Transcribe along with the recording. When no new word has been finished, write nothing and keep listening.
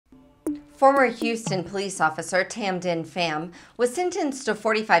Former Houston police officer Tam Din Pham was sentenced to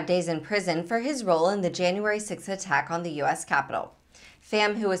 45 days in prison for his role in the January 6th attack on the U.S. Capitol.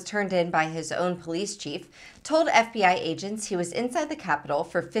 Pham, who was turned in by his own police chief, told FBI agents he was inside the Capitol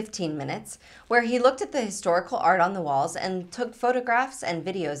for 15 minutes, where he looked at the historical art on the walls and took photographs and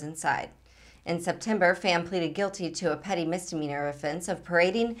videos inside. In September, Pham pleaded guilty to a petty misdemeanor offense of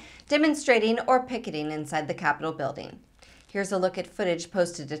parading, demonstrating, or picketing inside the Capitol building. Here's a look at footage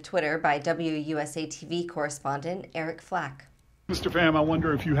posted to Twitter by WUSA-TV correspondent Eric Flack. Mr. Pham, I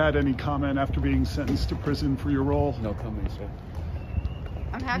wonder if you had any comment after being sentenced to prison for your role? No comment, sir.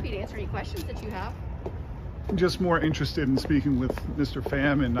 I'm happy to answer any questions that you have. I'm just more interested in speaking with Mr.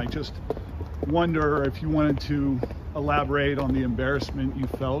 Pham, and I just wonder if you wanted to elaborate on the embarrassment you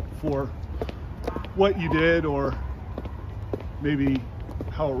felt for what you did, or maybe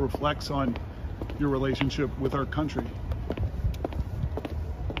how it reflects on your relationship with our country.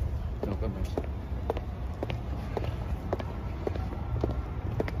 No comment.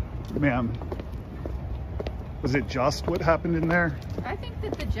 Ma'am, was it just what happened in there? I think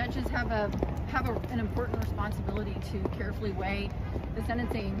that the judges have an important responsibility to carefully weigh the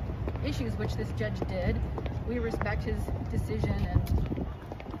sentencing issues, which this judge did. We respect his decision, and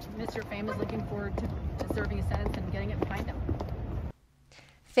Mr. Pham is looking forward to serving a sentence and getting it behind him.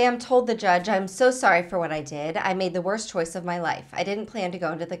 Pham told the judge, "I'm so sorry for what I did. I made the worst choice of my life. I didn't plan to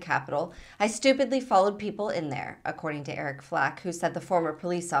go into the Capitol. I stupidly followed people in there," according to Eric Flack, who said the former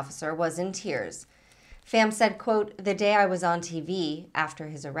police officer was in tears. Pham said, quote, "The day I was on TV after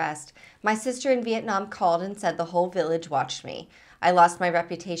his arrest, my sister in Vietnam called and said the whole village watched me. I lost my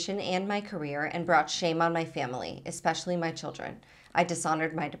reputation and my career and brought shame on my family, especially my children. I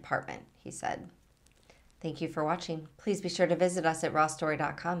dishonored my department," he said. Thank you for watching. Please be sure to visit us at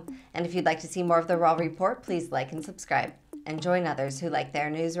rawstory.com. And if you'd like to see more of the Raw Report, please like and subscribe. And join others who like their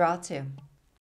news raw too.